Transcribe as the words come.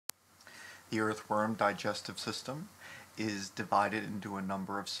The earthworm digestive system is divided into a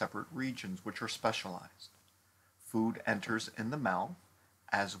number of separate regions which are specialized. Food enters in the mouth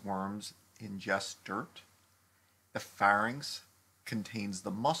as worms ingest dirt. The pharynx contains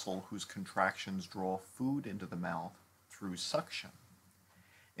the muscle whose contractions draw food into the mouth through suction.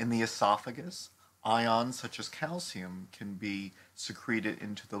 In the esophagus, ions such as calcium can be secreted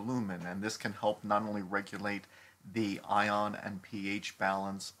into the lumen, and this can help not only regulate the ion and pH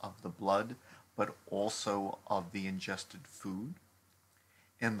balance of the blood, but also of the ingested food.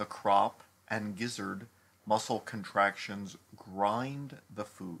 In the crop and gizzard, muscle contractions grind the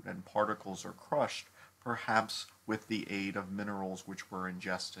food, and particles are crushed, perhaps with the aid of minerals which were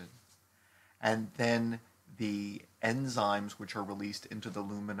ingested. And then the enzymes which are released into the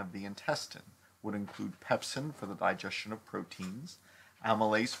lumen of the intestine would include pepsin for the digestion of proteins,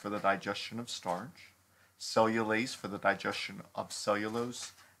 amylase for the digestion of starch, cellulase for the digestion of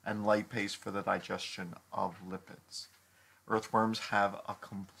cellulose, and lipase for the digestion of lipids. Earthworms have a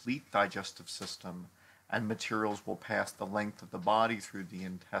complete digestive system, and materials will pass the length of the body through the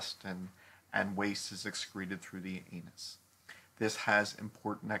intestine, and waste is excreted through the anus. This has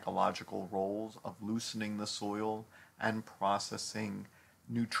important ecological roles of loosening the soil and processing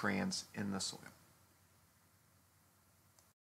nutrients in the soil.